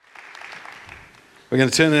We're going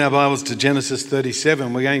to turn in our Bibles to Genesis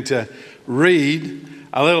 37. We're going to read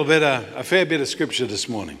a fair bit of scripture this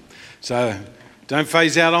morning. So don't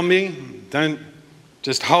phase out on me. Don't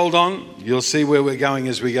just hold on. You'll see where we're going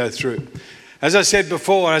as we go through. As I said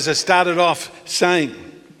before, as I started off saying,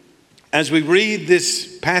 as we read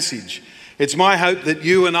this passage, it's my hope that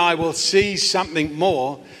you and I will see something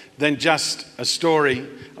more than just a story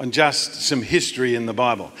and just some history in the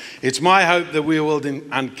Bible. It's my hope that we will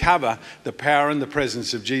uncover the power and the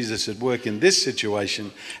presence of Jesus at work in this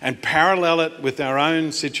situation and parallel it with our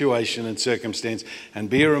own situation and circumstance, and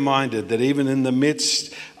be reminded that even in the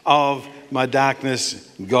midst of my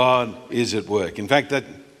darkness, God is at work. In fact, that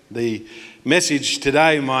the message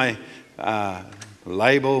today, my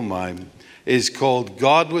label is called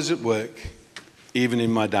God Was at Work Even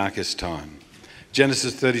in My Darkest Time.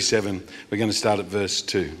 Genesis 37, we're going to start at verse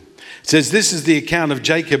 2. It says, "This is the account of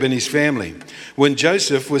Jacob and his family. When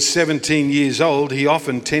Joseph was 17 years old, he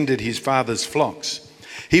often tended his father's flocks.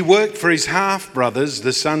 He worked for his half-brothers,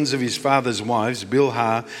 the sons of his father's wives,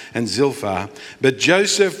 Bilhah and Zilpah. But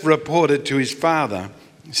Joseph reported to his father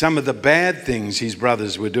some of the bad things his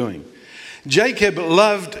brothers were doing. Jacob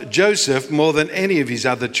loved Joseph more than any of his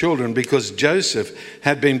other children because Joseph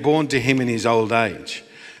had been born to him in his old age.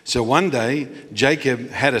 So one day, Jacob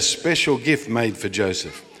had a special gift made for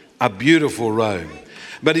Joseph, a beautiful robe.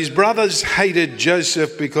 But his brothers hated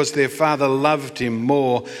Joseph because their father loved him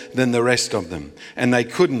more than the rest of them, and they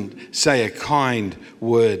couldn't say a kind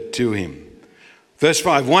word to him." Verse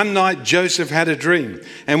 5, "One night Joseph had a dream,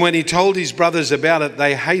 and when he told his brothers about it,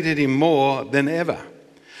 they hated him more than ever.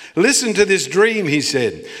 'Listen to this dream,' he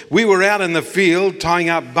said. 'We were out in the field tying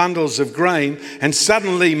up bundles of grain, and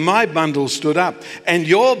suddenly my bundle stood up, and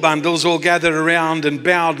your bundles all gathered around and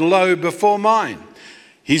bowed low before mine.'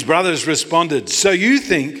 His brothers responded, 'So you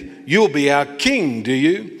think you'll be our king, do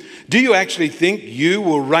you? Do you actually think you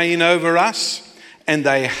will reign over us?' And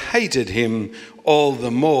they hated him all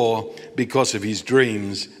the more because of his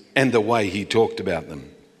dreams and the way he talked about them.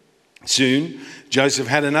 Soon, Joseph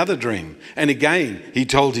had another dream, and again he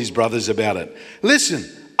told his brothers about it. 'Listen,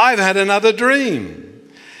 I've had another dream.'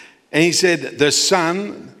 And he said, 'The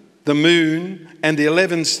sun, the moon, and the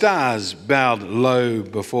 11 stars bowed low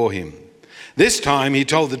before him.' This time he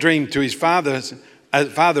told the dream to his father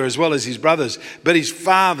as well as his brothers, but his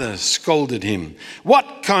father scolded him.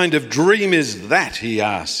 'What kind of dream is that?' he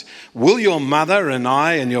asked. 'Will your mother and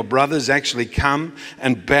I and your brothers actually come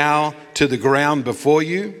and bow to the ground before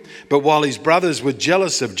you?' But while his brothers were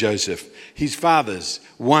jealous of Joseph, his fathers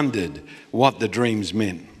wondered what the dreams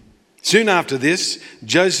meant. Soon after this,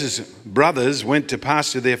 Joseph's brothers went to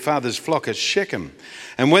pasture their father's flock at Shechem.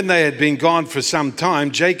 And when they had been gone for some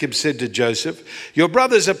time, Jacob said to Joseph, 'Your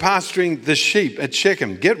brothers are pasturing the sheep at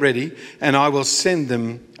Shechem. Get ready, and I will send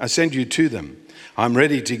you to them.' 'I'm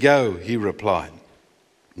ready to go,' he replied."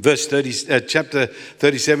 Chapter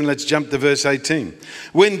 37, let's jump to verse 18.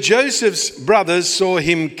 "When Joseph's brothers saw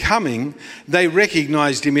him coming, they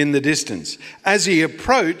recognized him in the distance. As he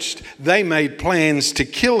approached, they made plans to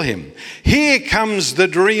kill him. 'Here comes the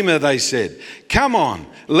dreamer,' they said. 'Come on,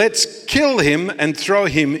 let's kill him and throw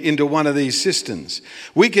him into one of these cisterns.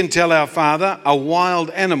 We can tell our father a wild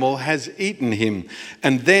animal has eaten him,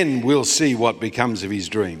 and then we'll see what becomes of his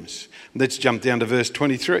dreams.'" Let's jump down to verse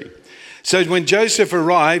 23. "So when Joseph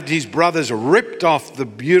arrived, his brothers ripped off the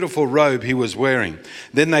beautiful robe he was wearing.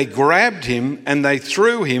 Then they grabbed him and they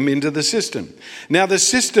threw him into the cistern. Now the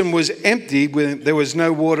cistern was empty, there was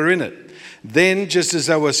no water in it. Then, just as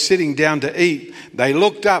they were sitting down to eat, they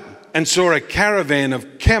looked up and saw a caravan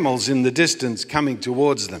of camels in the distance coming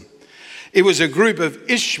towards them. It was a group of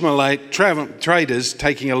Ishmaelite traders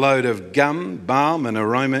taking a load of gum, balm, and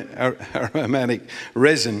aromatic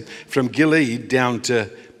resin from Gilead down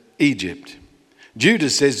to Egypt. Judah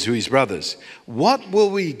says to his brothers, 'What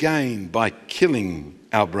will we gain by killing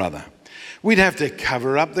our brother? We'd have to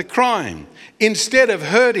cover up the crime. Instead of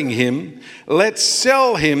hurting him, let's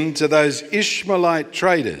sell him to those Ishmaelite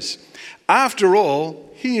traders. After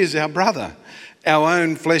all, he is our brother, our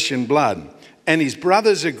own flesh and blood.' And his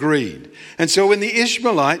brothers agreed. And so when the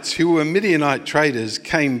Ishmaelites, who were Midianite traders,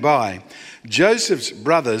 came by, Joseph's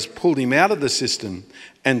brothers pulled him out of the cistern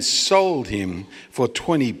and sold him for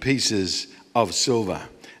 20 pieces of silver.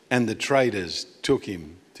 And the traders took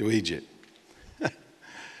him to Egypt."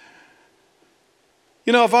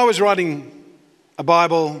 You know, if I was writing a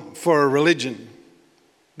Bible for a religion,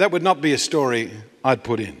 that would not be a story I'd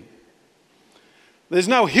put in. There's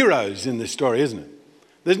no heroes in this story, isn't it?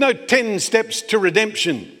 There's no 10 steps to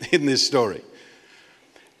redemption in this story.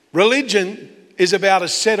 Religion is about a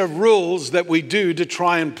set of rules that we do to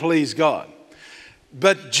try and please God.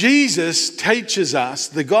 But Jesus teaches us,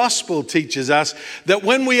 the gospel teaches us, that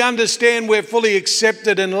when we understand we're fully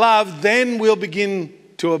accepted and loved, then we'll begin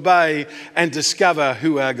to obey and discover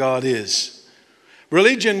who our God is.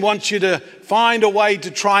 Religion wants you to find a way to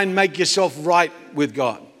try and make yourself right with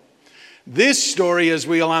God. This story, as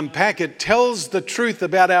we'll unpack it, tells the truth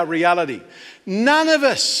about our reality. None of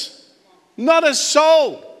us, not a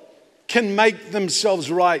soul, can make themselves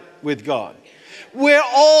right with God. We're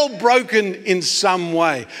all broken in some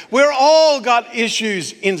way. We're all got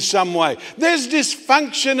issues in some way. There's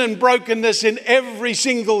dysfunction and brokenness in every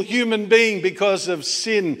single human being because of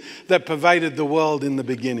sin that pervaded the world in the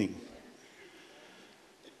beginning.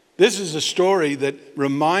 This is a story that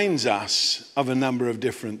reminds us of a number of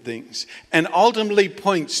different things and ultimately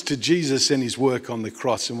points to Jesus and his work on the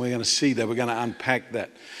cross. And we're going to see that. We're going to unpack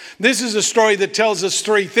that. This is a story that tells us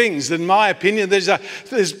three things. In my opinion,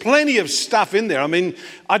 there's plenty of stuff in there. I mean,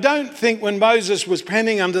 I don't think when Moses was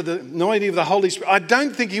penning under the anointing of the Holy Spirit, I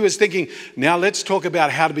don't think he was thinking, now let's talk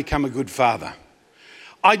about how to become a good father.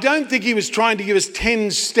 I don't think he was trying to give us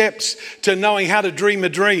 10 steps to knowing how to dream a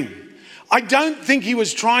dream. I don't think he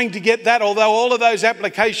was trying to get that, although all of those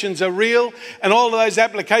applications are real and all of those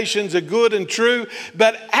applications are good and true,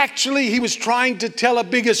 but actually he was trying to tell a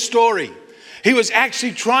bigger story. He was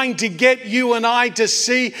actually trying to get you and I to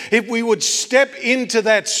see if we would step into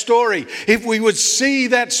that story, if we would see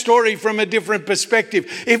that story from a different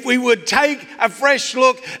perspective, if we would take a fresh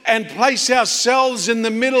look and place ourselves in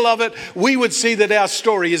the middle of it, we would see that our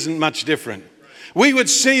story isn't much different. We would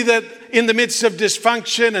see that in the midst of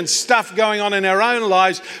dysfunction and stuff going on in our own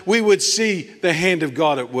lives, we would see the hand of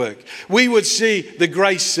God at work. We would see the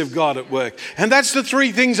grace of God at work. And that's the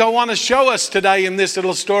three things I want to show us today in this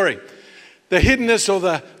little story. The hiddenness or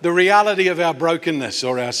the reality of our brokenness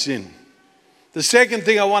or our sin. The second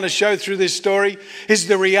thing I want to show through this story is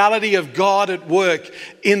the reality of God at work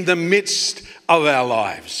in the midst of our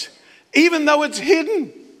lives, even though it's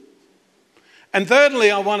hidden. And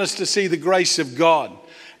thirdly, I want us to see the grace of God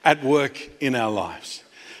at work in our lives.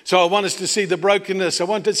 So I want us to see the brokenness. I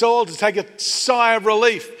want us all to take a sigh of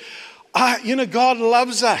relief. God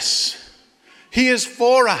loves us. He is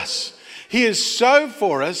for us. He is so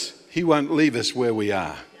for us, he won't leave us where we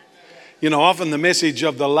are. Often the message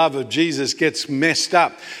of the love of Jesus gets messed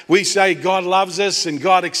up. We say God loves us and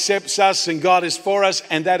God accepts us and God is for us,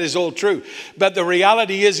 and that is all true. But the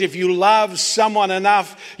reality is, if you love someone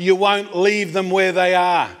enough, you won't leave them where they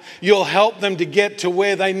are. You'll help them to get to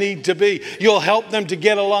where they need to be. You'll help them to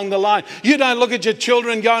get along the line. You don't look at your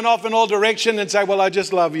children going off in all directions and say, well, I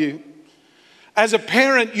just love you. As a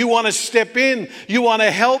parent, you want to step in, you want to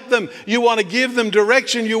help them, you want to give them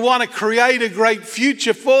direction, you want to create a great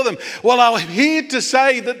future for them. Well, I'm here to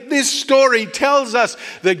say that this story tells us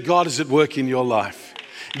that God is at work in your life.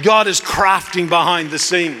 God is crafting behind the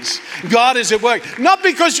scenes. God is at work. Not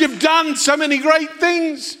because you've done so many great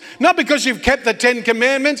things, not because you've kept the 10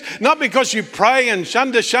 Commandments, not because you pray and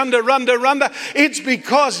shunda, runda. It's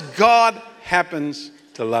because God happens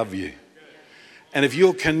to love you. And if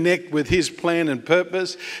you'll connect with his plan and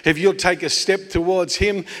purpose, if you'll take a step towards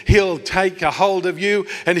him, he'll take a hold of you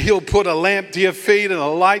and he'll put a lamp to your feet and a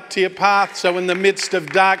light to your path. So in the midst of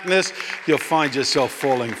darkness, you'll find yourself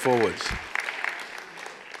falling forwards.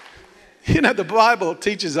 The Bible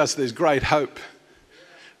teaches us there's great hope.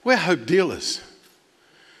 We're hope dealers.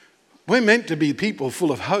 We're meant to be people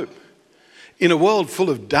full of hope. In a world full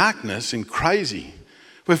of darkness and crazy,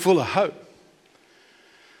 we're full of hope.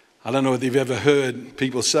 I don't know whether you've ever heard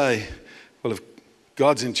people say, well, if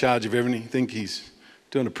God's in charge of everything, I think he's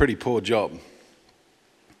doing a pretty poor job.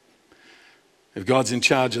 If God's in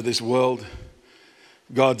charge of this world,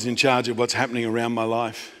 God's in charge of what's happening around my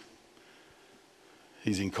life,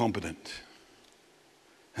 he's incompetent.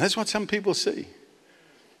 And that's what some people see.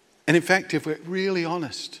 And in fact, if we're really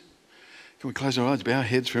honest, can we close our eyes, bow our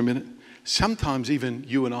heads for a minute? Sometimes even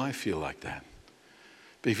you and I feel like that.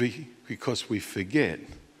 Because we forget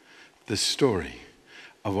the story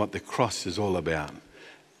of what the cross is all about.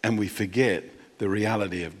 And we forget the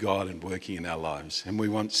reality of God and working in our lives. And we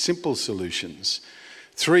want simple solutions,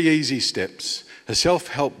 3 easy steps, a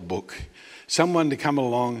self-help book, someone to come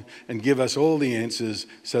along and give us all the answers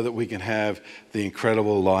so that we can have the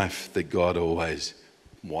incredible life that God always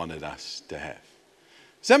wanted us to have.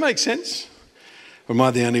 Does that make sense? Or am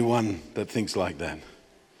I the only one that thinks like that?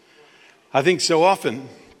 I think so often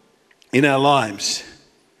in our lives,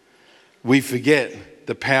 we forget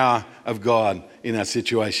the power of God in our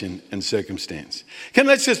situation and circumstance.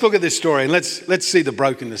 Let's just look at this story and let's see the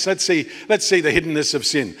brokenness. Let's see the hiddenness of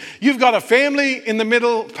sin. You've got a family in the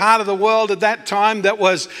middle part of the world at that time that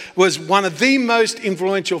was one of the most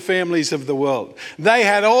influential families of the world. They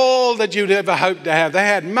had all that you'd ever hope to have. They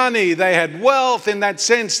had money, they had wealth in that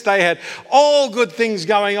sense, they had all good things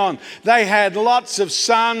going on. They had lots of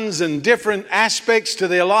sons and different aspects to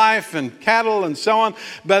their life and cattle and so on,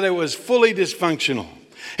 but it was fully dysfunctional.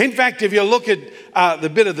 In fact, if you look at the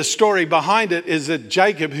bit of the story behind it, is that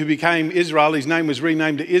Jacob, who became Israel, his name was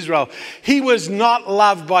renamed to Israel, he was not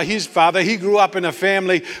loved by his father. He grew up in a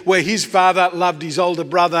family where his father loved his older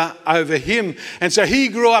brother over him. And so he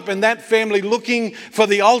grew up in that family looking for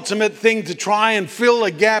the ultimate thing to try and fill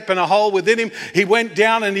a gap and a hole within him. He went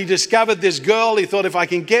down and he discovered this girl. He thought, if I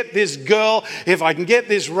can get this girl, if I can get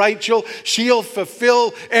this Rachel, she'll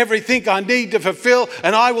fulfill everything I need to fulfill,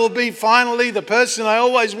 and I will be finally the person I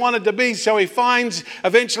always wanted to be. So he finds,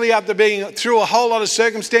 eventually, after being through a whole lot of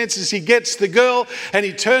circumstances, he gets the girl and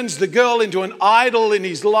he turns the girl into an idol in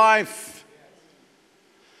his life.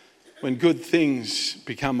 When good things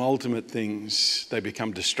become ultimate things, they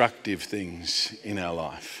become destructive things in our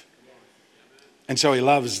life. And so he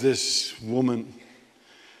loves this woman.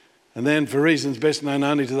 And then, for reasons best known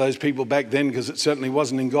only to those people back then, because it certainly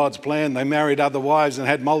wasn't in God's plan, they married other wives and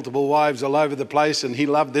had multiple wives all over the place, and he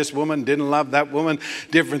loved this woman, didn't love that woman,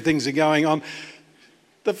 different things are going on.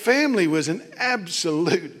 The family was an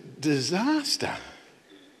absolute disaster.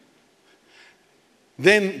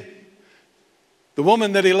 Then the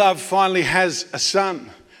woman that he loved finally has a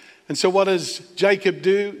son. And so what does Jacob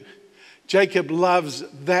do? Jacob loves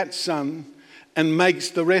that son and makes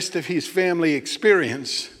the rest of his family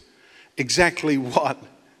experience exactly what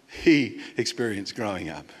he experienced growing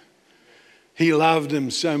up. He loved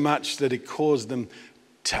them so much that it caused them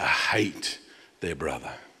to hate their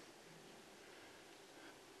brother.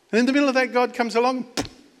 And in the middle of that, God comes along and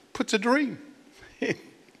puts a dream in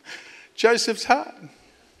Joseph's heart.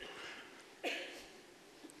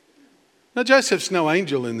 Now, Joseph's no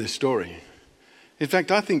angel in this story. In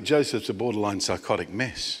fact, I think Joseph's a borderline psychotic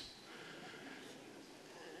mess.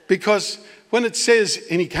 Because when it says,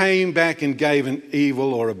 and he came back and gave an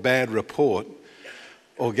evil or a bad report,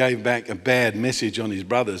 or gave back a bad message on his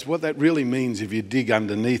brothers, what that really means, if you dig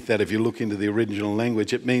underneath that, if you look into the original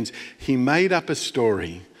language, it means he made up a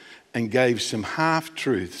story and gave some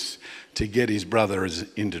half-truths to get his brothers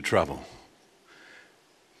into trouble.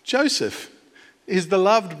 Joseph is the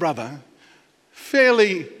loved brother,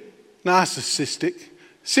 fairly narcissistic,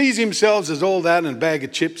 sees himself as all that and a bag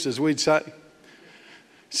of chips, as we'd say.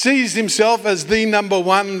 Sees himself as the number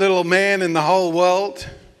one little man in the whole world.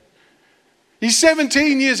 He's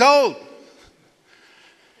 17 years old.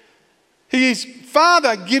 His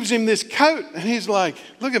father gives him this coat and he's like,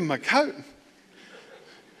 look at my coat.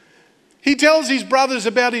 He tells his brothers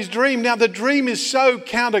about his dream. Now, the dream is so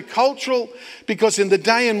countercultural because in the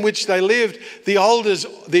day in which they lived,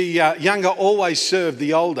 the younger always served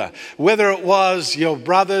the older. Whether it was your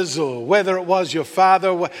brothers or whether it was your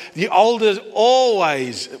father, the older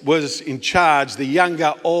always was in charge. The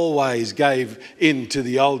younger always gave in to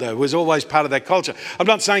the older. It was always part of that culture. I'm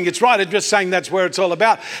not saying it's right. I'm just saying that's where it's all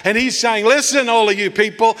about. And he's saying, listen, all of you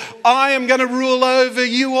people, I am going to rule over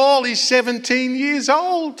you all. He's 17 years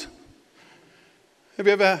old. Have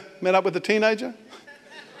you ever met up with a teenager?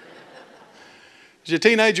 Has your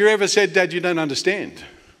teenager ever said, Dad, you don't understand?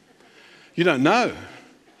 You don't know.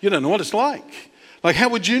 You don't know what it's like. Like, how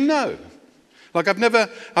would you know? Like, I've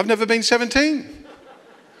never been 17.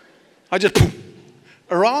 I just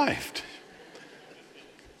arrived.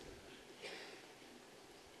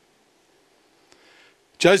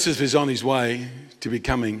 Joseph is on his way to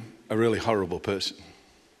becoming a really horrible person.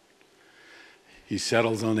 He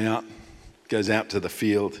settles on out, goes out to the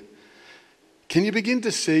field. Can you begin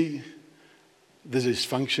to see the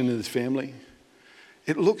dysfunction in his family?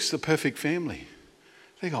 It looks the perfect family.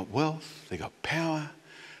 They got wealth, they got power,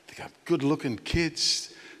 they got good looking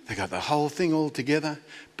kids, they got the whole thing all together,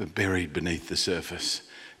 but buried beneath the surface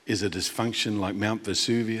is a dysfunction like Mount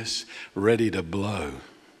Vesuvius, ready to blow,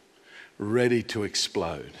 ready to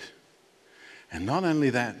explode. And not only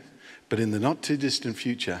that, but in the not too distant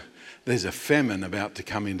future, there's a famine about to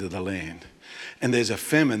come into the land. And there's a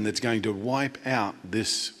famine that's going to wipe out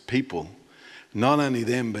this people, not only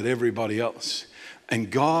them, but everybody else. And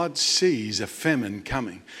God sees a famine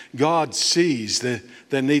coming. God sees that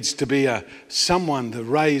there needs to be someone to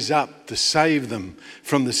raise up to save them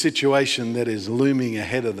from the situation that is looming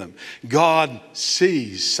ahead of them. God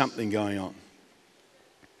sees something going on.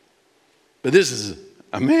 But this is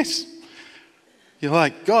a mess. You're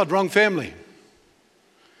like, God, wrong family.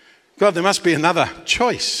 God, there must be another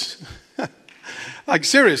choice. Like,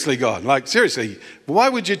 seriously, God, like, seriously, why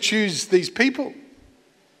would you choose these people?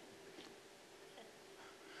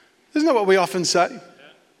 Isn't that what we often say?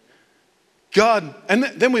 God, and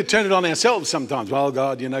then we turn it on ourselves sometimes. Well,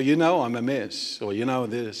 God, you know I'm a mess, or you know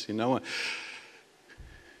this, you know.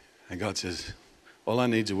 And God says, all I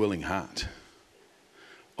need is a willing heart.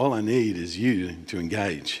 All I need is you to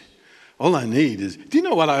engage. All I need is, do you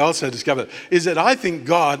know what I also discovered? Is that I think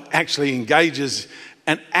God actually engages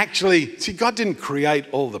and actually, see, God didn't create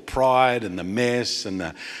all the pride and the mess and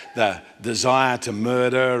the desire to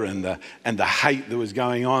murder and the hate that was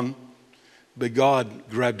going on. But God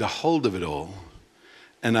grabbed a hold of it all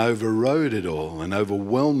and overrode it all and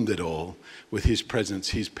overwhelmed it all with his presence,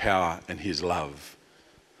 his power, and his love.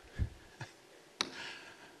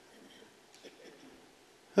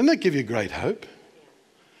 Doesn't that give you great hope?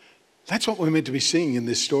 That's what we're meant to be seeing in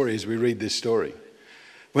this story as we read this story.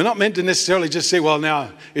 We're not meant to necessarily just say, well,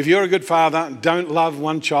 now, if you're a good father, don't love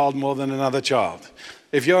one child more than another child.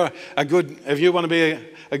 If you want to be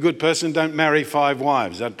a good person, don't marry 5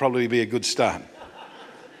 wives. That'd probably be a good start.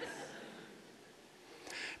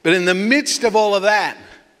 But in the midst of all of that,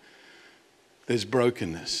 there's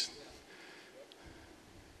brokenness.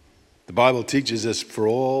 The Bible teaches us, for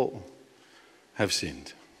all have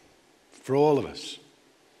sinned. For all of us.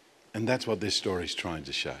 And that's what this story is trying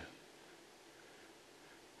to show.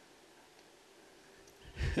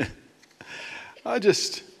 I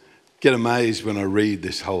just get amazed when I read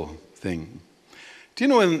this whole thing. Do you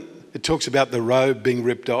know when it talks about the robe being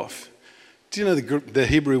ripped off? Do you know the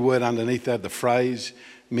Hebrew word underneath that, the phrase,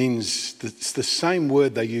 means it's the same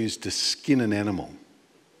word they used to skin an animal.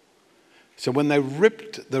 So when they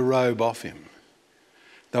ripped the robe off him,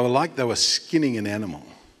 they were skinning an animal.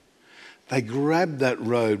 They grabbed that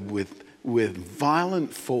robe with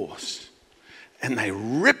violent force and they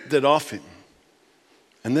ripped it off him.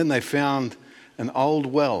 And then they found an old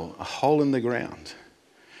well, a hole in the ground.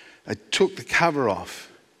 They took the cover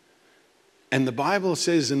off. And the Bible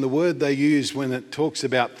says in the word they use when it talks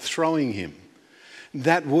about throwing him,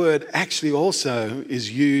 that word actually also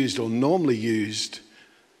is used or normally used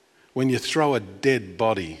when you throw a dead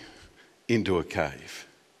body into a cave.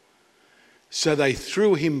 So they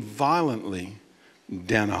threw him violently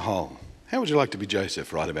down a hole. How would you like to be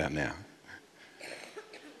Joseph right about now?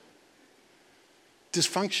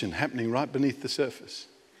 Dysfunction happening right beneath the surface.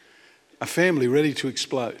 A family ready to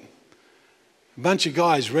explode. A bunch of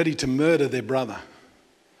guys ready to murder their brother.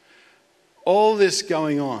 All this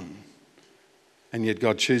going on, and yet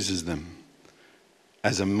God chooses them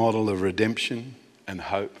as a model of redemption and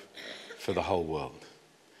hope for the whole world.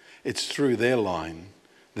 It's through their line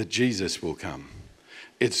that Jesus will come.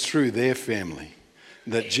 It's through their family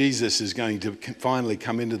that Jesus is going to finally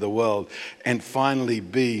come into the world and finally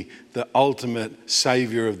be the ultimate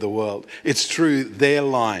savior of the world. It's through their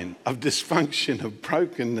line of dysfunction, of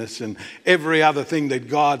brokenness, and every other thing that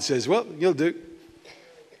God says, well, you'll do.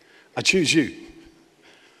 I choose you.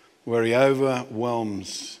 Where he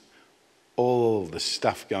overwhelms all the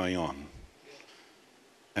stuff going on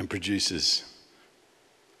and produces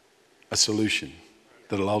a solution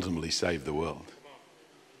that will ultimately save the world.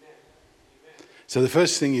 So the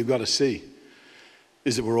first thing you've got to see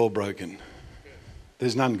is that we're all broken.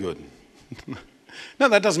 There's none good. No,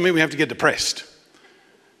 that doesn't mean we have to get depressed.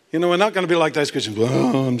 You know, we're not going to be like those Christians.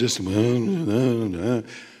 Oh, I'm just...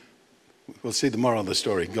 We'll see the moral of the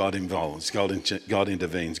story. God involves, God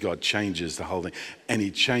intervenes, God changes the whole thing. And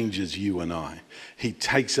he changes you and I. He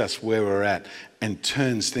takes us where we're at and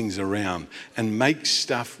turns things around and makes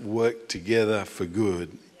stuff work together for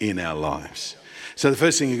good in our lives. So the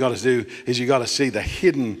first thing you've got to do is you've got to see the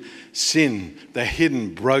hidden sin, the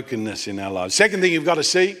hidden brokenness in our lives. Second thing you've got to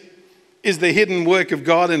see is the hidden work of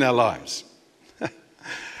God in our lives.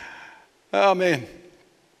 Oh, man.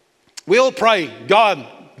 We all pray, God,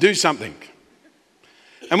 do something.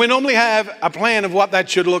 And we normally have a plan of what that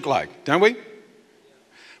should look like, don't we?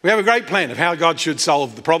 We have a great plan of how God should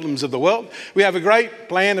solve the problems of the world. We have a great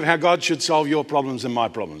plan of how God should solve your problems and my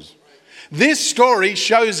problems. This story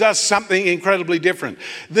shows us something incredibly different.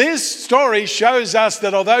 This story shows us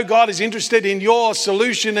that although God is interested in your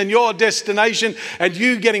solution and your destination and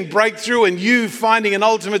you getting breakthrough and you finding an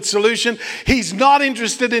ultimate solution, he's not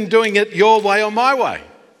interested in doing it your way or my way.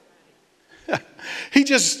 He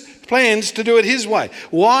just plans to do it his way.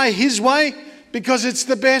 Why his way? Because it's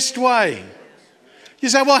the best way. You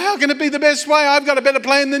say, well, how can it be the best way? I've got a better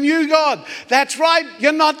plan than you, God. That's right.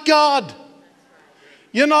 You're not God.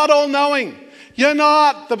 You're not all-knowing. You're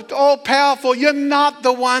not the all-powerful. You're not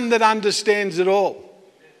the one that understands it all.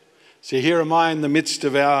 See, here am I in the midst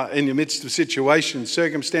of situation,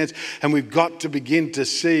 circumstance, and we've got to begin to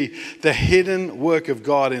see the hidden work of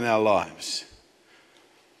God in our lives.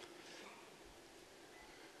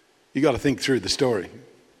 You've got to think through the story.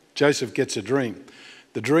 Joseph gets a dream.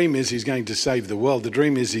 The dream is he's going to save the world. The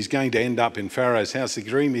dream is he's going to end up in Pharaoh's house. The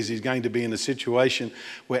dream is he's going to be in a situation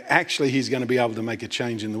where actually he's going to be able to make a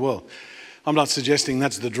change in the world. I'm not suggesting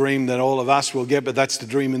that's the dream that all of us will get, but that's the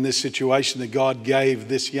dream in this situation that God gave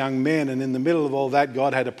this young man. And in the middle of all that,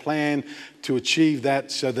 God had a plan to achieve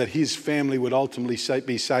that so that his family would ultimately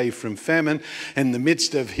be saved from famine. In the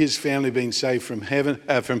midst of his family being saved from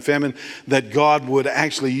famine, that God would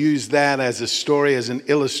actually use that as a story, as an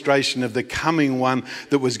illustration of the coming one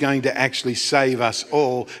that was going to actually save us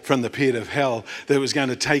all from the pit of hell, that was going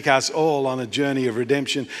to take us all on a journey of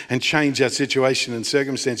redemption and change our situation and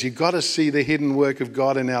circumstance. You've got to see the hidden work of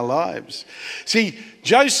God in our lives. See,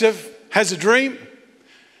 Joseph has a dream,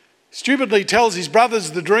 stupidly tells his brothers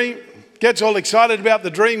the dream, gets all excited about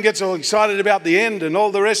the dream, gets all excited about the end and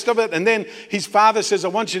all the rest of it. And then his father says, I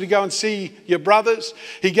want you to go and see your brothers.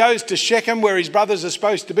 He goes to Shechem where his brothers are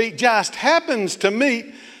supposed to be, just happens to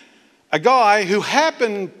meet a guy who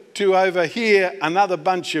happened to overhear another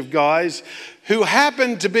bunch of guys who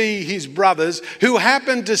happened to be his brothers, who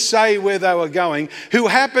happened to say where they were going, who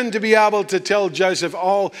happened to be able to tell Joseph,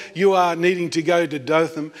 oh, you are needing to go to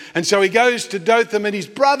Dothan. And so he goes to Dothan and his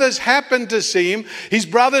brothers happen to see him. His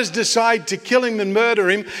brothers decide to kill him and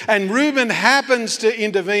murder him. And Reuben happens to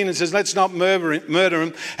intervene and says, let's not murder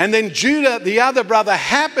him. And then Judah, the other brother,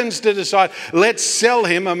 happens to decide, let's sell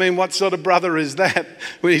him. I mean, what sort of brother is that?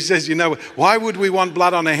 When he says, you know, why would we want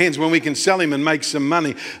blood on our hands when we can sell him and make some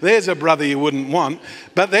money? There's a brother you wouldn't want,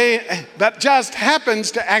 but just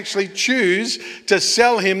happens to actually choose to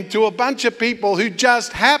sell him to a bunch of people who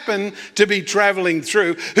just happen to be traveling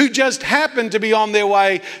through, who just happen to be on their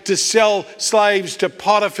way to sell slaves to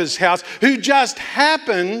Potiphar's house, who just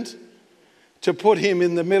happened to put him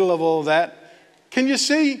in the middle of all that. Can you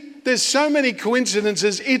see? There's so many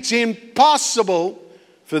coincidences. It's impossible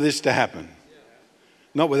for this to happen.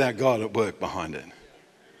 Not without God at work behind it.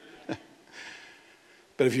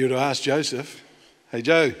 But if you were to ask Joseph, hey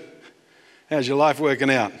Joe, how's your life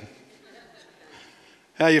working out?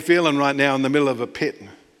 How are you feeling right now in the middle of a pit?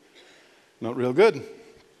 Not real good.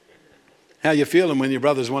 How are you feeling when your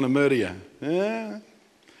brothers want to murder you? Yeah,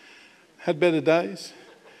 had better days.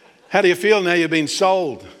 How do you feel now you've been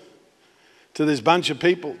sold to this bunch of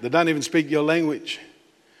people that don't even speak your language?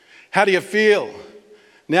 How do you feel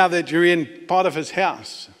now that you're in Potiphar's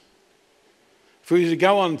house? If we were to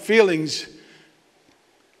go on feelings,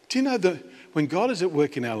 do you know that when God is at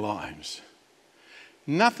work in our lives,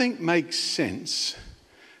 nothing makes sense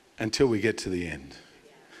until we get to the end?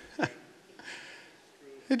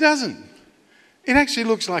 It doesn't. It actually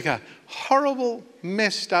looks like a horrible,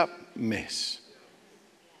 messed up mess.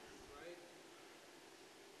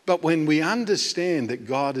 But when we understand that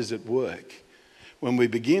God is at work, when we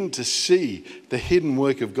begin to see the hidden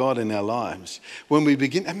work of God in our lives, when we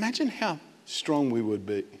begin, imagine how strong we would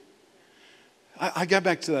be. I go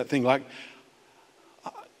back to that thing, like,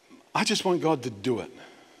 I just want God to do it.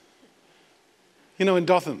 You know, in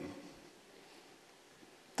Dothan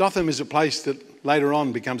is a place that later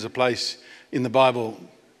on becomes a place in the Bible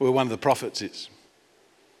where one of the prophets is.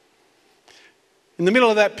 In the middle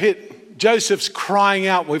of that pit, Joseph's crying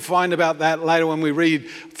out. We find about that later when we read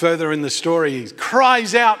further in the story. He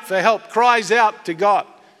cries out for help, cries out to God.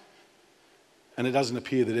 And it doesn't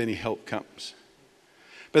appear that any help comes.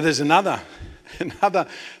 But there's another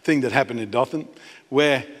thing that happened in Dothan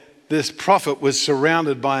where this prophet was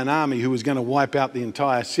surrounded by an army who was going to wipe out the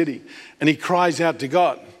entire city. And he cries out to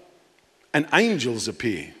God and angels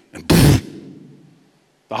appear and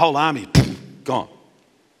the whole army gone.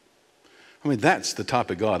 I mean, that's the type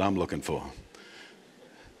of God I'm looking for.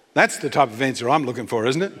 That's the type of answer I'm looking for,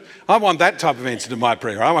 isn't it? I want that type of answer to my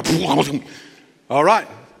prayer. I want, all right.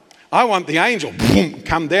 I want the angel, boom,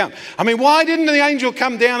 come down. I mean, why didn't the angel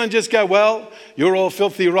come down and just go, well, you're all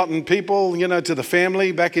filthy, rotten people, you know, to the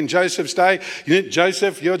family back in Joseph's day.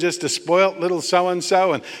 Joseph, you're just a spoilt little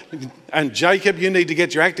so-and-so. And Jacob, you need to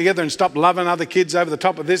get your act together and stop loving other kids over the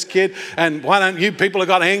top of this kid. And why don't you people have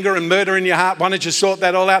got anger and murder in your heart? Why don't you sort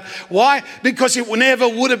that all out? Why? Because it never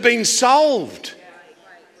would have been solved.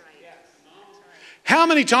 How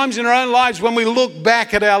many times in our own lives when we look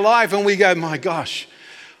back at our life and we go, my gosh,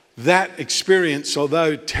 that experience,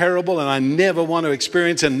 although terrible, and I never want to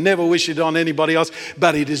experience and never wish it on anybody else,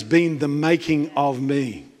 but it has been the making of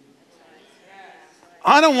me.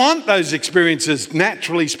 I don't want those experiences,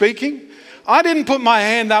 naturally speaking. I didn't put my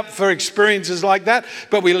hand up for experiences like that,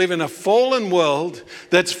 but we live in a fallen world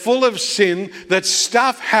that's full of sin, that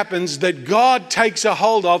stuff happens that God takes a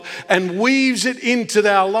hold of and weaves it into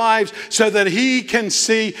our lives so that He can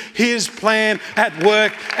see His plan at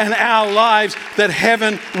work in our lives, that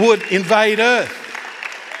heaven would invade earth.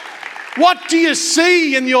 What do you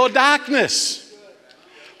see in your darkness?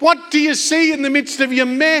 What do you see in the midst of your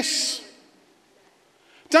mess?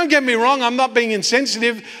 Don't get me wrong, I'm not being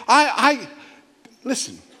insensitive.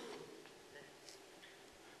 Listen.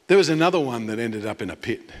 There was another one that ended up in a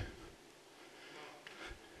pit.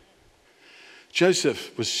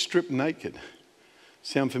 Joseph was stripped naked.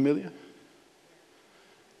 Sound familiar?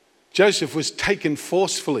 Joseph was taken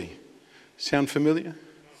forcefully. Sound familiar?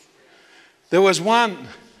 There was one,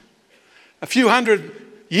 a few hundred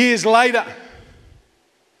years later,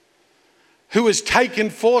 who was taken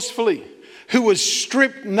forcefully, who was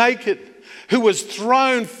stripped naked, who was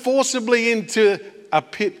thrown forcibly into a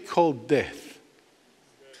pit called death,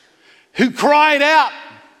 who cried out.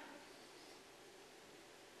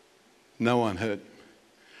 No one heard.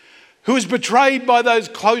 Who was betrayed by those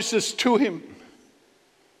closest to him,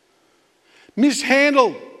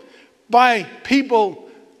 mishandled by people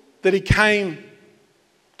that he came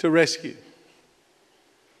to rescue.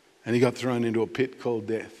 And he got thrown into a pit called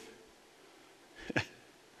death.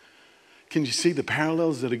 Can you see the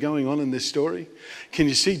parallels that are going on in this story? Can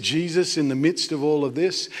you see Jesus in the midst of all of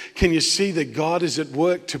this? Can you see that God is at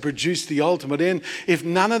work to produce the ultimate end? If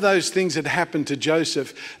none of those things had happened to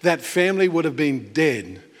Joseph, that family would have been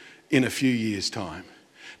dead in a few years' time.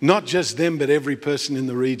 Not just them, but every person in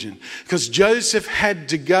the region. Because Joseph had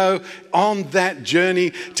to go on that journey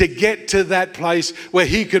to get to that place where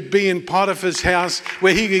he could be in Potiphar's house,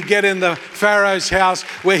 where he could get in the Pharaoh's house,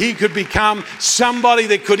 where he could become somebody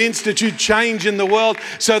that could institute change in the world,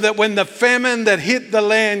 so that when the famine that hit the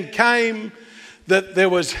land came, that there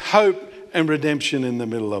was hope and redemption in the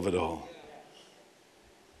middle of it all.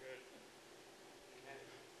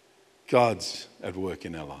 God's at work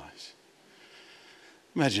in our lives.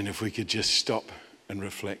 Imagine if we could just stop and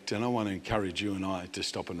reflect. And I want to encourage you and I to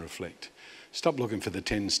stop and reflect. Stop looking for the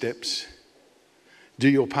 10 steps. Do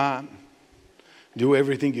your part. Do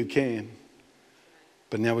everything you can.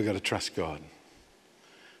 But now we've got to trust God.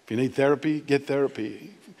 If you need therapy, get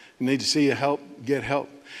therapy. If you need to see your help, get help.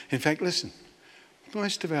 In fact, listen,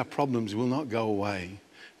 most of our problems will not go away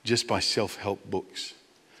just by self-help books.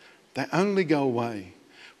 They only go away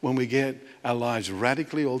when we get our lives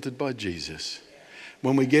radically altered by Jesus.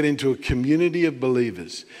 When we get into a community of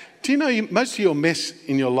believers. Do you know most of your mess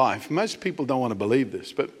in your life, most people don't want to believe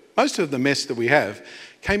this, but most of the mess that we have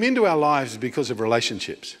came into our lives because of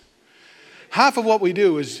relationships. Half of what we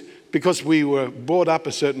do is because we were brought up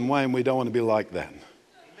a certain way and we don't want to be like that.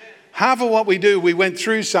 Half of what we do, we went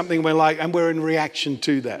through something and we're in reaction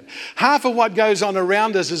to that. Half of what goes on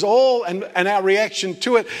around us is all, and our reaction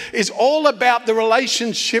to it is all about the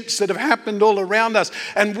relationships that have happened all around us.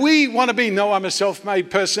 And we want to be, no, I'm a self-made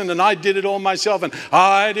person and I did it all myself and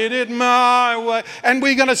I did it my way. And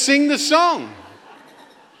we're going to sing the song.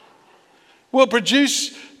 We'll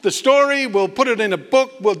produce the story, we'll put it in a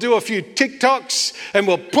book, we'll do a few TikToks and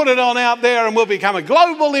we'll put it on out there and we'll become a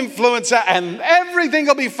global influencer and everything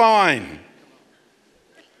will be fine.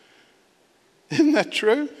 Isn't that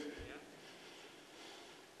true?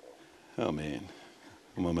 Oh man,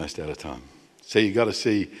 I'm almost out of time. So you've got to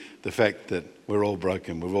see the fact that we're all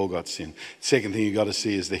broken. We've all got sin. Second thing you've got to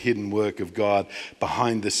see is the hidden work of God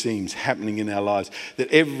behind the scenes happening in our lives. That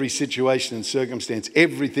every situation and circumstance,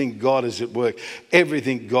 everything God is at work,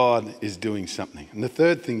 everything God is doing something. And the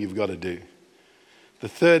third thing you've got to do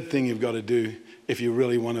if you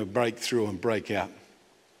really want to break through and break out,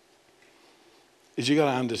 is you've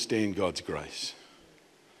got to understand God's grace.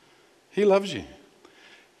 He loves you.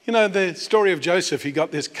 You know, the story of Joseph, he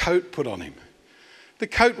got this coat put on him. The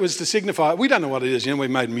coat was to signify, we don't know what it is, you know, we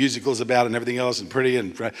made musicals about it and everything else and pretty,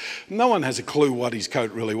 and no one has a clue what his coat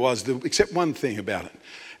really was, except one thing about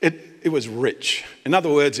it. It was rich. In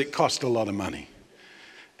other words, it cost a lot of money.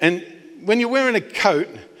 And when you're wearing a coat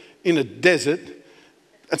in a desert,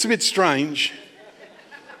 that's a bit strange.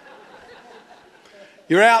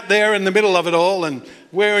 You're out there in the middle of it all and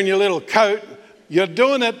wearing your little coat. You're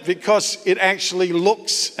doing it because it actually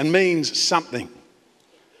looks and means something.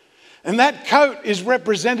 And that coat is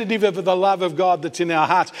representative of the love of God that's in our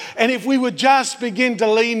hearts. And if we would just begin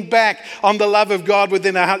to lean back on the love of God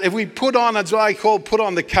within our hearts, if we put on, as I call, put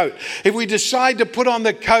on the coat, if we decide to put on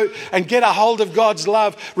the coat and get a hold of God's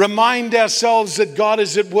love, remind ourselves that God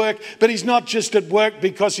is at work, but He's not just at work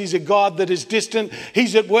because He's a God that is distant.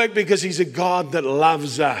 He's at work because He's a God that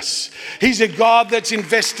loves us. He's a God that's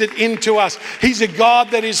invested into us. He's a God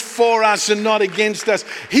that is for us and not against us.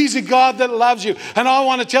 He's a God that loves you. And I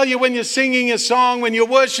want to tell you, when you're singing a song, when you're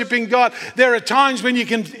worshiping God, there are times when you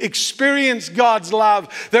can experience God's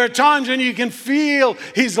love. There are times when you can feel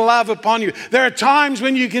His love upon you. There are times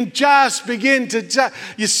when you can just begin to,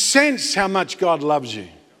 you sense how much God loves you.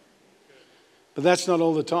 But that's not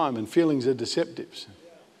all the time, and feelings are deceptive.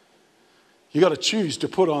 You got to choose to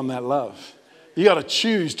put on that love. You got to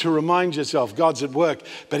choose to remind yourself God's at work,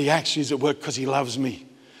 but He actually is at work because He loves me.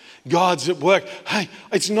 God's at work. Hey,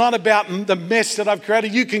 it's not about the mess that I've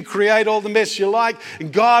created. You can create all the mess you like,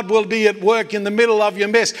 and God will be at work in the middle of your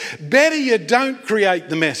mess. Better you don't create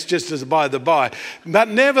the mess, just as by the by. But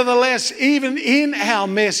nevertheless, even in our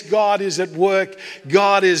mess, God is at work.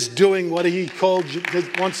 God is doing what He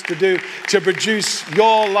wants to do to produce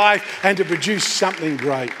your life and to produce something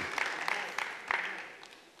great.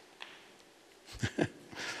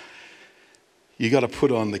 You got to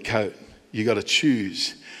put on the coat. You got to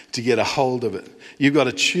choose to get a hold of it. You've got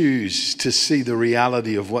to choose to see the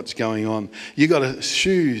reality of what's going on. You've got to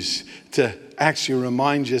choose to actually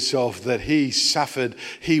remind yourself that He suffered.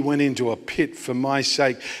 He went into a pit for my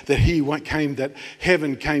sake, that that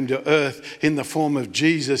heaven came to earth in the form of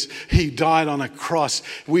Jesus. He died on a cross.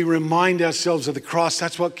 We remind ourselves of the cross.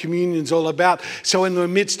 That's what communion's all about. So in the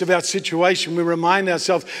midst of our situation, we remind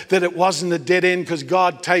ourselves that it wasn't a dead end, because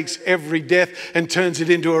God takes every death and turns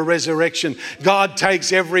it into a resurrection. God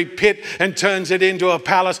takes every pit and turns it into a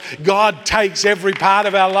palace. God takes every part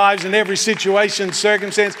of our lives and every situation,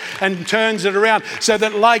 circumstance, and turns it around, so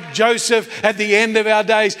that like Joseph at the end of our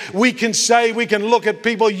days, we can look at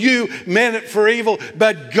people, you meant it for evil,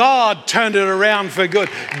 but God turned it around for good.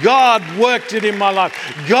 God worked it in my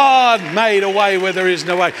life. God made a way where there is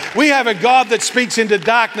no way. We have a God that speaks into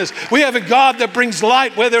darkness. We have a God that brings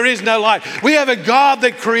light where there is no light. We have a God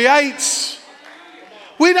that creates.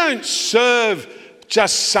 We don't serve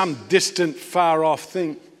just some distant, far off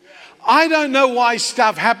thing. I don't know why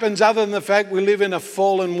stuff happens other than the fact we live in a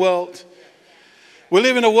fallen world. We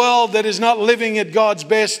live in a world that is not living at God's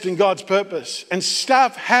best and God's purpose. And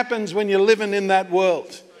stuff happens when you're living in that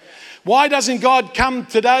world. Why doesn't God come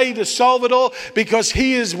today to solve it all? Because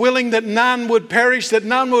He is willing that none would perish, that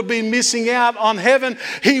none would be missing out on heaven.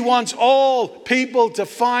 He wants all people to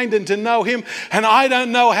find and to know Him. And I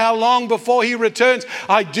don't know how long before He returns.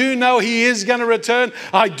 I do know He is going to return.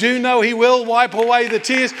 I do know He will wipe away the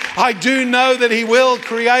tears. I do know that He will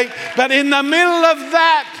create. But in the middle of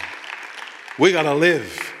that, we got to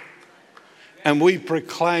live, and we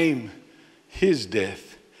proclaim His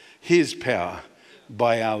death, His power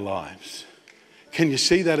by our lives. Can you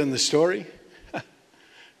see that in the story?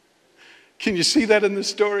 Can you see that in the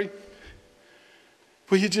story?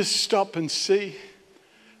 Will you just stop and see?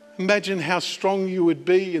 Imagine how strong you would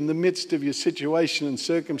be in the midst of your situation and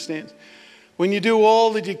circumstance. When you do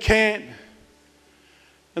all that you can,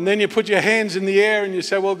 and then you put your hands in the air and you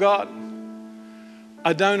say, well, God,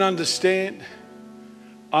 I don't understand.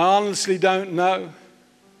 I honestly don't know.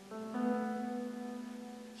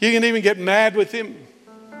 You can even get mad with Him.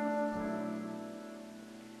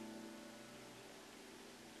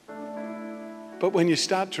 But when you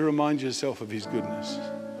start to remind yourself of His goodness,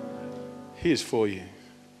 He is for you,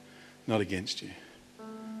 not against you.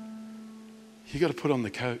 You've got to put on the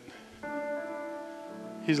coat.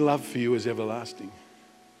 His love for you is everlasting.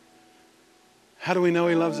 How do we know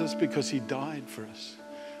He loves us? Because He died for us.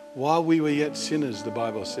 While we were yet sinners, the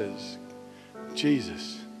Bible says,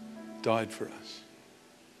 Jesus died for us.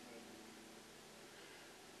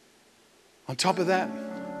 On top of that,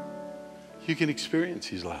 you can experience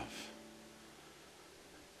His love.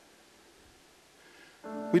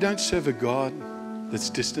 We don't serve a God that's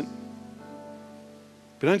distant.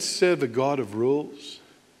 We don't serve a God of rules.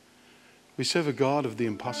 We serve a God of the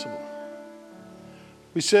impossible.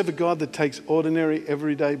 We serve a God that takes ordinary,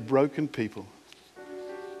 everyday, broken people,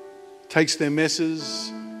 takes their messes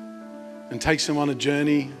and takes them on a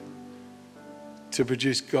journey to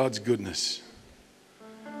produce God's goodness.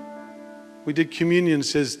 We did communion,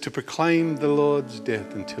 says to proclaim the Lord's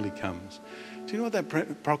death until He comes. Do you know what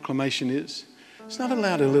that proclamation is? It's not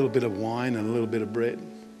about a little bit of wine and a little bit of bread.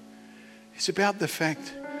 It's about the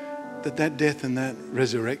fact that death and that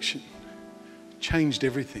resurrection changed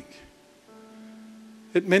everything.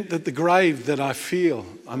 It meant that the grave that I feel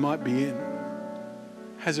I might be in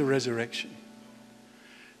has a resurrection.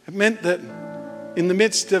 It meant that in the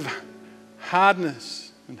midst of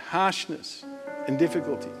hardness and harshness and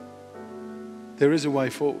difficulty, there is a way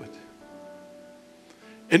forward.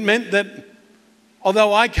 It meant that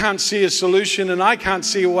although I can't see a solution and I can't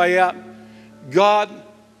see a way out, God,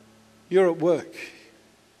 you're at work.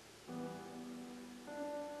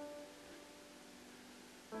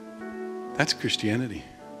 That's Christianity.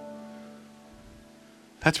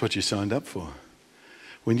 That's what you signed up for.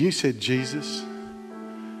 When you said, Jesus,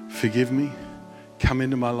 forgive me, come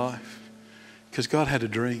into my life. Because God had a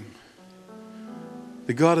dream.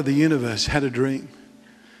 The God of the universe had a dream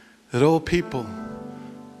that all people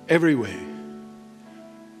everywhere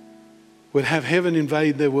would have heaven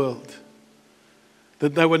invade their world.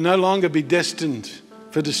 That they would no longer be destined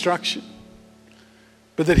for destruction.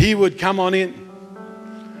 But that He would come on in.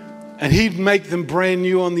 And He'd make them brand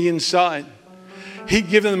new on the inside. He'd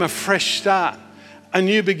give them a fresh start, a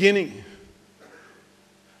new beginning.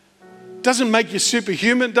 Doesn't make you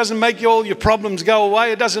superhuman. Doesn't make all your problems go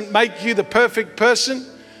away. It doesn't make you the perfect person.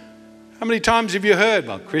 How many times have you heard,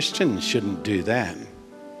 well, Christians shouldn't do that?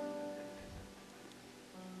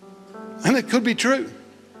 And it could be true.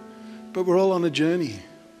 But we're all on a journey.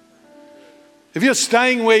 If you're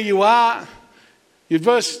staying where you are,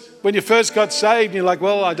 when you first got saved, you're like,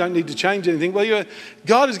 well, I don't need to change anything. Well,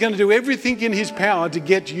 God is going to do everything in His power to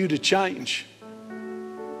get you to change.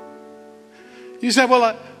 You say,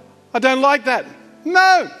 well, I don't like that.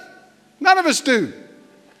 No, none of us do.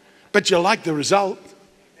 But you like the result.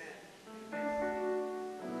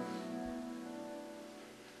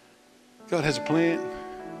 God has a plan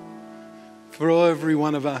for every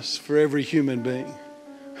one of us, for every human being.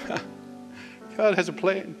 God has a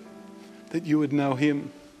plan. That you would know Him,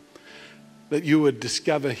 that you would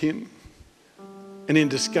discover Him, and in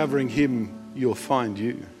discovering Him, you'll find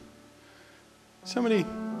you. So many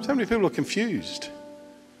people are confused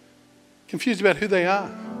about who they are,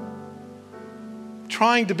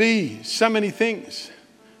 trying to be so many things.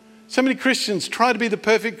 So many Christians try to be the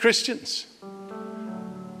perfect Christians.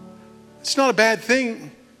 It's not a bad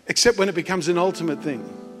thing, except when it becomes an ultimate thing.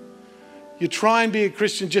 You try and be a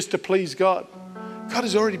Christian just to please God. God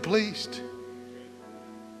is already pleased.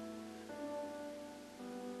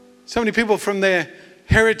 So many people from their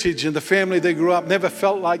heritage and the family they grew up never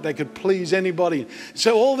felt like they could please anybody.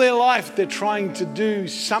 So all their life they're trying to do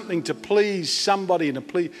something to please somebody and to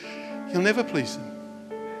please. You'll never please them.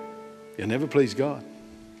 You'll never please God.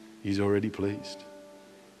 He's already pleased.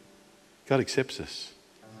 God accepts us.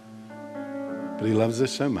 But He loves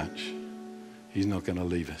us so much, He's not going to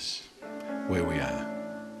leave us where we are.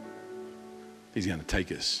 He's going to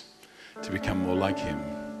take us to become more like Him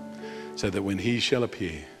so that when He shall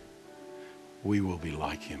appear, we will be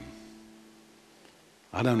like Him.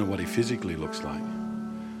 I don't know what He physically looks like,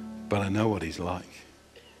 but I know what He's like.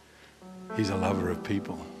 He's a lover of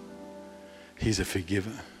people. He's a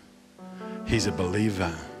forgiver. He's a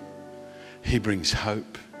believer. He brings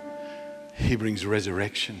hope. He brings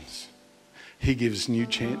resurrections. He gives new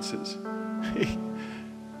chances.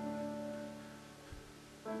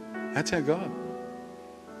 That's our God.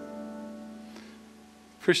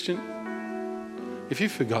 Christian, if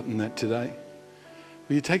you've forgotten that today,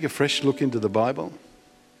 will you take a fresh look into the Bible?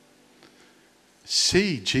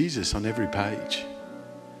 See Jesus on every page.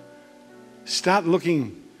 Start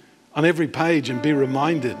looking on every page and be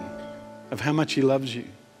reminded of how much He loves you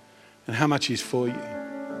and how much He's for you.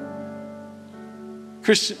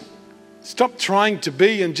 Christian, stop trying to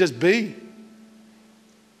be and just be.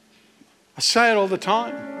 I say it all the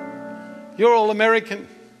time. You're all American.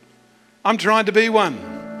 I'm trying to be one.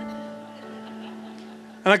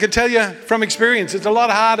 And I can tell you from experience, it's a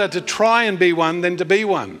lot harder to try and be one than to be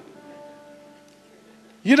one.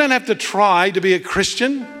 You don't have to try to be a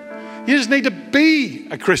Christian. You just need to be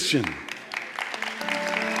a Christian.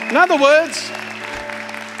 In other words,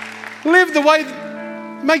 live the way,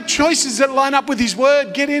 make choices that line up with His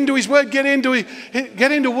Word. Get into His Word, get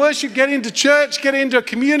into worship, get into church, get into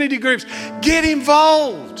community groups. Get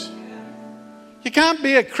involved. You can't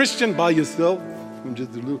be a Christian by yourself.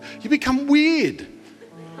 You become weird.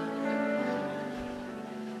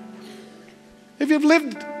 If you've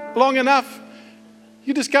lived long enough,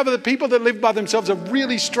 you discover that people that live by themselves are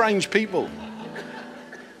really strange people.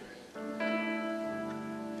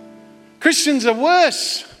 Christians are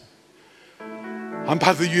worse. I'm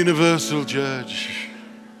part of the universal church.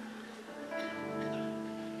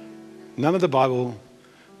 None of the Bible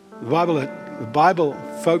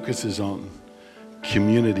focuses on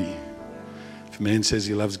community. If a man says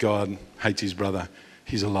he loves God, hates his brother,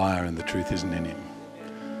 he's a liar and the truth isn't in him.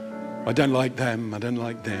 I don't like them, I don't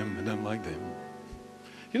like them, I don't like them.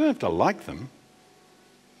 You don't have to like them.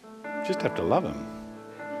 You just have to love them.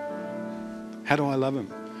 How do I love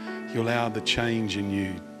them? You allow the change in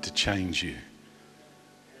you to change you.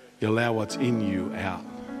 You allow what's in you out.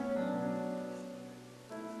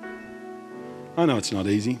 I know it's not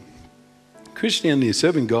easy. Christianity is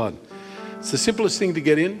serving God. It's the simplest thing to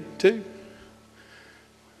get into.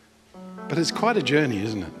 But it's quite a journey,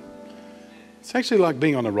 isn't it? It's actually like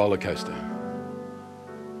being on a roller coaster.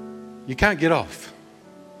 You can't get off.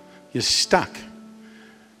 You're stuck.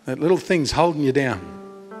 That little thing's holding you down.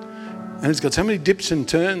 And it's got so many dips and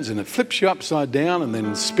turns, and it flips you upside down and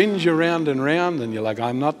then spins you round and round, and you're like,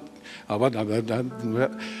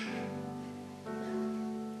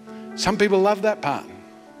 Some people love that part.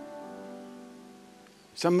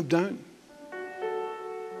 Some don't.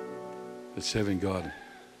 But serving God,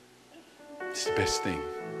 it's the best thing.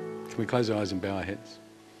 Can we close our eyes and bow our heads?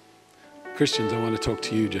 Christians, I want to talk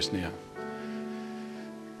to you just now.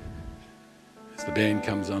 As the band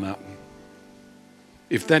comes on up.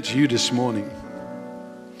 If that's you this morning,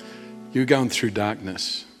 you're going through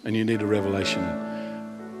darkness and you need a revelation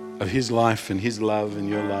of His life and His love in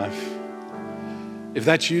your life. If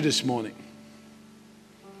that's you this morning,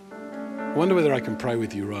 I wonder whether I can pray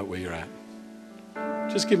with you right where you're at.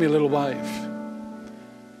 Just give me a little wave.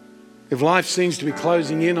 If life seems to be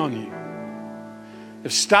closing in on you,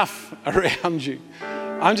 if stuff around you,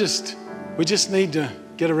 we just need to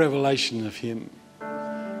get a revelation of Him.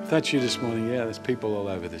 If that's you this morning, yeah, there's people all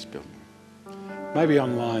over this building. Maybe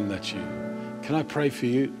online, that's you. Can I pray for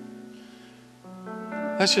you?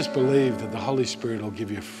 Let's just believe that the Holy Spirit will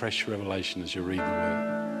give you a fresh revelation as you read the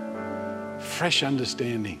Word. Fresh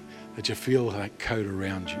understanding that you feel that coat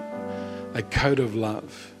around you, that coat of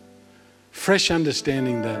love. Fresh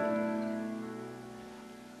understanding that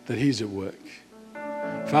He's at work.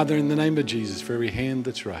 Father, in the name of Jesus, for every hand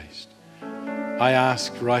that's raised, I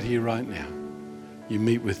ask right here, right now, you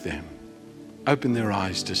meet with them. Open their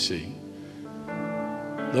eyes to see.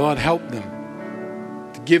 Lord, help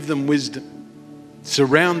them, to give them wisdom.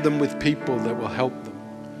 Surround them with people that will help them.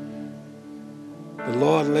 But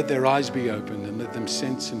Lord, let their eyes be opened and let them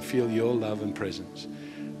sense and feel your love and presence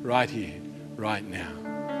right here, right now.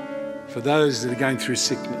 For those that are going through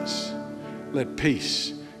sickness, let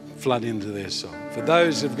peace flood into their soul. For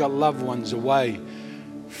those who've got loved ones away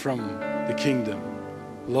from the kingdom,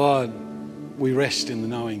 Lord, we rest in the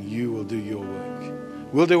knowing you will do your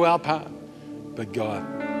work. We'll do our part, but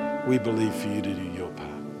God, we believe for you to do